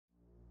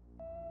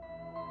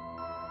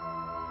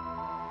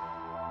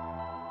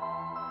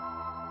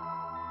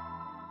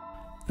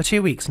For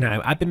 2 weeks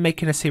now, I've been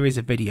making a series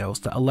of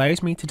videos that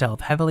allows me to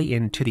delve heavily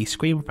into the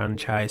Scream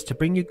franchise to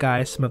bring you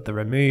guys some of the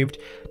removed,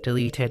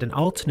 deleted and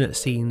alternate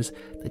scenes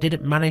that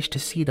didn't manage to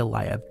see the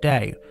light of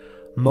day.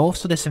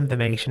 Most of this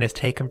information is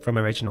taken from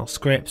original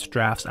scripts,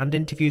 drafts and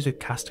interviews with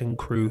cast and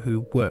crew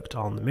who worked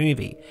on the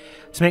movie.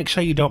 To make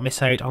sure you don't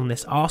miss out on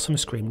this awesome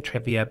Scream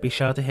trivia, be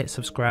sure to hit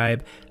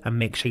subscribe and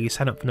make sure you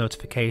sign up for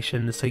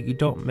notifications so you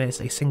don't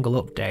miss a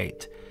single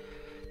update.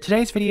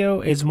 Today's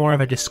video is more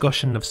of a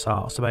discussion of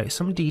sorts about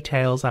some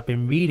details I've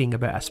been reading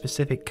about a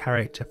specific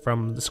character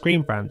from the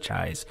Scream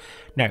franchise.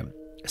 Now,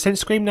 since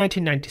Scream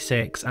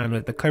 1996 and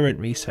with the current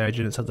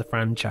resurgence of the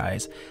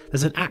franchise,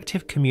 there's an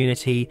active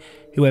community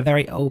who are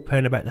very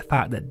open about the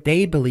fact that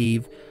they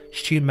believe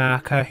Stu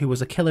Macher, who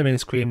was a killer in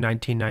Scream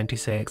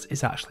 1996,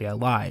 is actually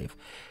alive.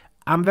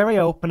 I'm very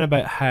open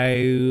about how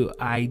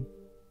I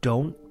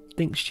don't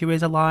think Stu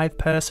is alive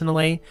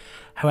personally.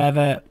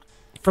 However,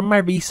 from my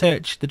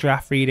research, the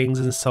draft readings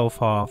and so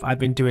forth I've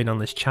been doing on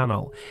this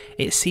channel,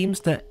 it seems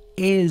there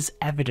is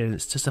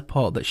evidence to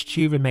support that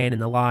Stu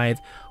remaining alive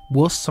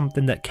was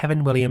something that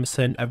Kevin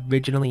Williamson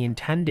originally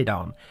intended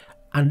on,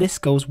 and this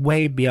goes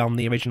way beyond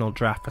the original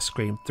draft for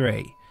Scream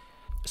 3.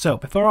 So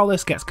before all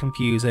this gets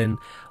confusing,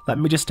 let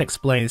me just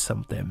explain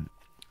something.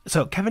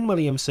 So Kevin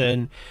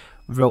Williamson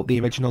wrote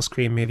the original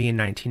Scream movie in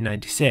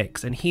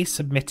 1996, and he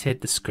submitted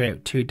the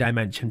script to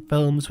Dimension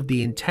Films with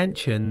the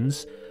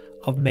intentions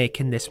of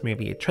making this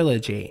movie a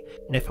trilogy.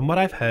 Now, from what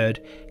I've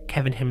heard,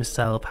 Kevin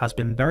himself has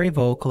been very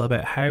vocal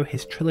about how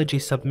his trilogy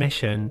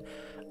submission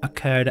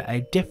occurred at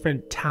a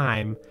different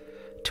time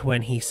to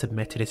when he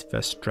submitted his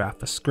first draft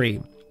for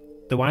Scream.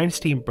 The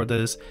Weinstein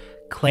brothers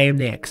claim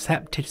they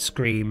accepted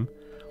Scream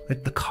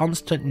with the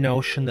constant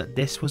notion that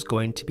this was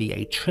going to be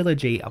a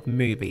trilogy of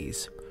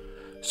movies.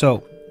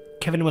 So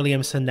Kevin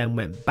Williamson then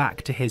went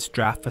back to his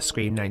draft for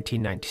Scream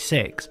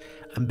 1996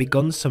 and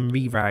begun some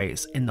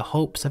rewrites in the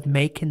hopes of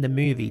making the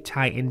movie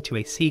tie into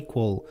a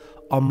sequel,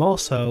 or more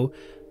so,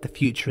 the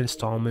future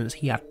installments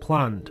he had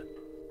planned.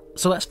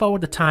 So let's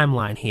forward the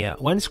timeline here.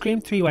 When Scream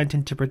 3 went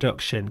into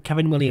production,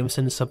 Kevin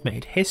Williamson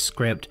submitted his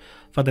script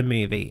for the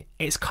movie.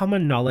 It's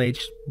common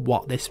knowledge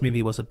what this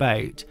movie was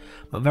about,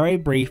 but very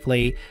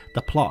briefly,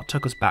 the plot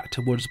took us back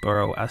to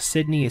Woodsboro as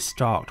Sydney is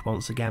stalked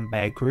once again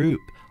by a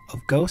group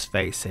of ghost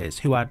faces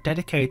who had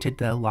dedicated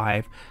their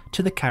life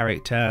to the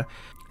character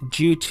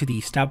due to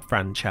the Stab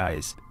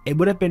franchise. It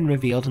would have been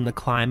revealed in the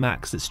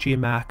climax that Stu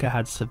Macher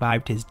had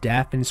survived his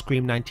death in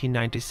Scream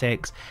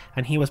 1996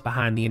 and he was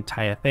behind the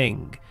entire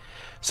thing.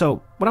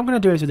 So what I'm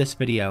going to do with this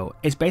video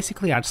is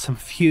basically add some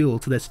fuel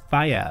to this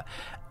fire.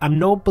 I'm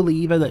no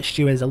believer that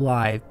Stu is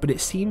alive, but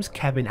it seems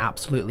Kevin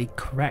absolutely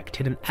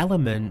corrected an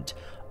element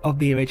of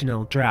the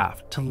original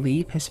draft to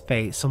leave his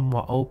fate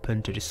somewhat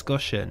open to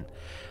discussion.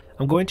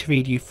 I'm going to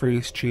read you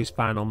through Stu's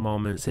final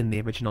moments in the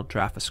original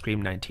draft of Scream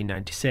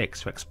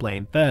 1996 to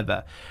explain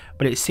further,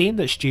 but it seemed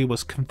that Stu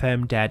was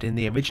confirmed dead in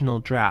the original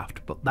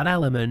draft, but that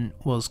element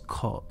was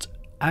cut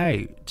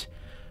out.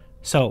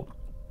 So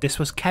this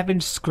was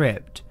Kevin's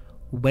script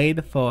way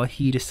before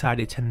he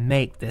decided to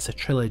make this a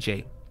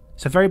trilogy.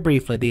 So very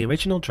briefly, the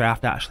original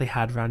draft actually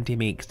had Randy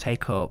Meeks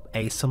take up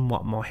a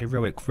somewhat more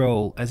heroic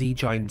role as he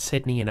joined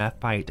Sydney in her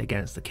fight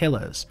against the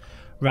killers.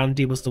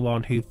 Randy was the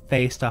one who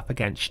faced off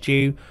against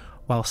Stu,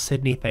 while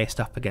Sydney faced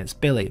off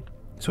against Billy.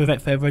 So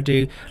without further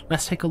ado,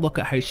 let's take a look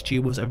at how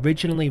Stu was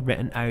originally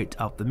written out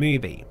of the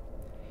movie.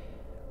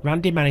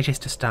 Randy manages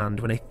to stand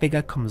when a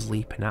figure comes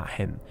leaping at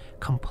him,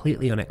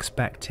 completely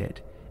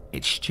unexpected.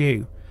 It's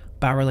Stu,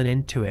 barreling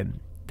into him.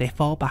 They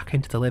fall back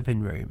into the living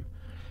room.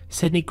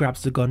 Sydney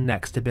grabs the gun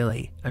next to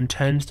Billy and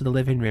turns to the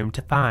living room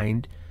to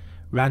find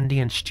Randy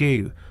and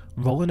Stu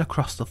rolling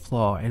across the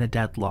floor in a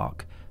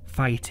deadlock,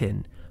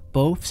 fighting,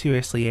 both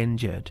seriously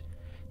injured.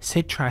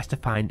 Sid tries to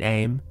find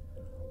aim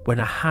when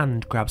a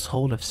hand grabs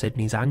hold of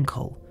Sydney's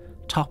ankle,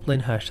 toppling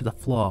her to the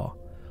floor.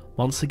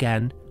 Once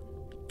again,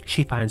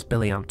 she finds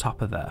Billy on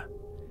top of her.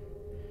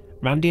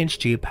 Randy and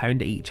Stu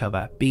pound at each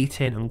other,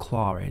 beating and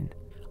clawing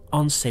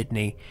on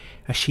Sydney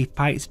as she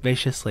fights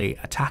viciously,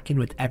 attacking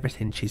with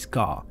everything she's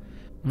got.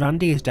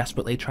 Randy is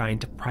desperately trying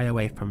to pry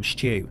away from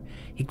Stu.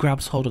 He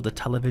grabs hold of the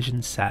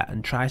television set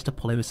and tries to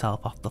pull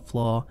himself off the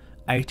floor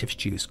out of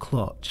Stu's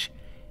clutch.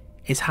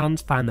 His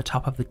hands find the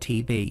top of the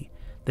TV,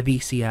 the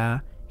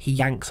VCR. He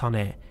yanks on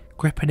it,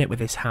 gripping it with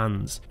his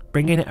hands,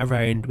 bringing it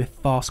around with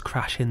force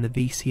crashing the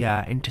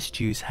VCR into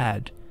Stu's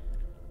head.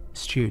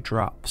 Stu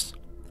drops.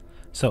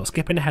 So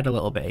skipping ahead a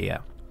little bit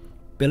here.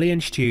 Billy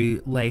and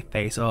Stu lay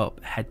face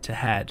up, head to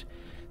head.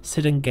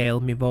 Sid and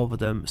Gail move over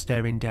them,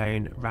 staring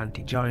down.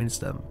 Randy joins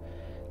them.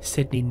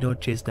 Sydney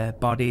nudges their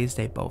bodies,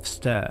 they both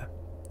stir.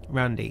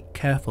 Randy,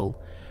 careful.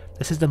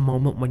 This is the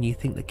moment when you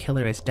think the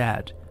killer is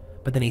dead,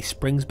 but then he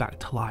springs back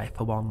to life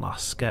for one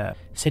last scare.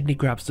 Sydney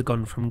grabs the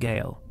gun from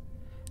Gail.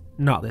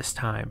 Not this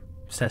time,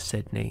 says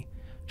Sydney.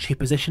 She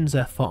positions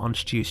her foot on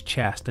Stu's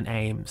chest and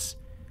aims.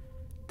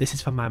 This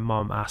is for my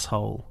mom,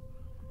 asshole.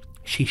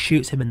 She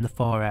shoots him in the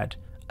forehead,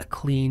 a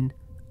clean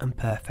and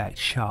perfect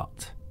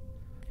shot.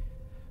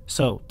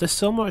 So there's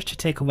so much to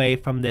take away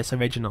from this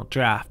original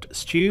draft.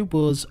 Stu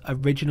was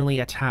originally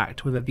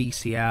attacked with a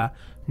VCR,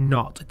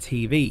 not a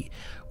TV,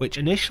 which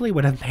initially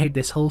would have made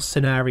this whole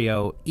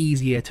scenario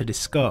easier to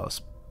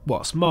discuss.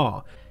 What's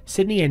more,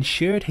 Sidney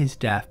ensured his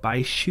death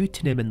by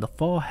shooting him in the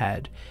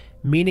forehead,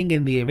 meaning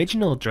in the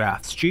original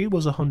draft Stu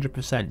was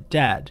 100%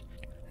 dead.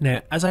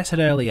 Now, as I said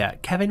earlier,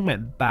 Kevin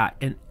went back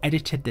and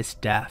edited this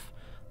death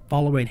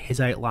following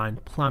his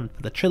outlined plan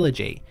for the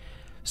trilogy.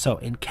 So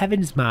in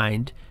Kevin's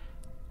mind,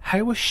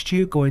 how was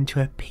Stu going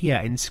to appear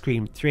in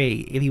Scream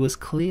 3 if he was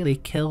clearly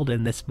killed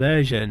in this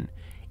version?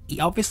 He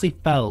obviously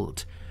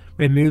felt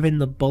removing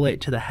the bullet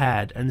to the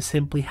head and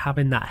simply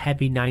having that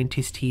heavy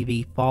 90s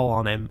TV fall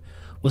on him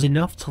was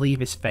enough to leave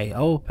his fate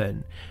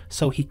open,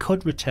 so he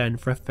could return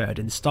for a third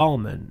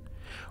installment.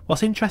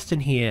 What's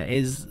interesting here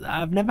is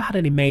I've never had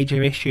any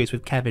major issues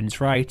with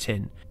Kevin's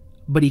writing,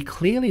 but he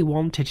clearly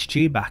wanted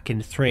Stu back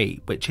in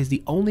 3, which is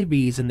the only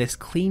reason this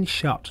clean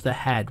shot to the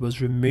head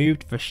was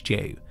removed for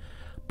Stu.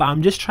 But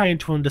I'm just trying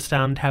to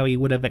understand how he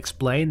would have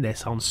explained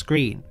this on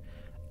screen.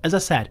 As I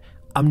said,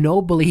 I'm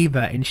no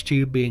believer in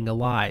Stu being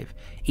alive.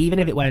 Even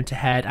if it went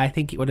ahead, I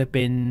think it would have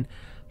been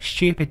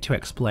stupid to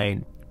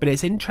explain. But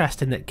it's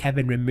interesting that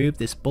Kevin removed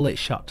this bullet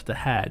shot to the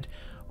head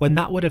when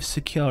that would have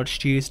secured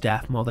Stu's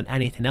death more than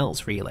anything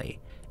else really,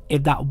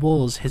 if that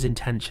was his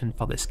intention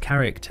for this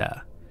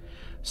character.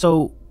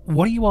 So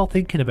what are you all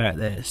thinking about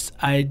this?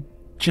 I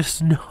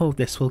just know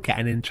this will get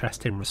an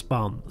interesting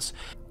response.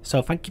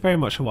 So thank you very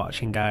much for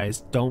watching,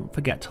 guys. Don't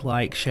forget to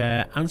like,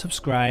 share and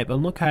subscribe,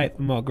 and look out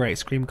for more great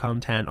Scream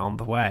content on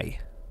the way.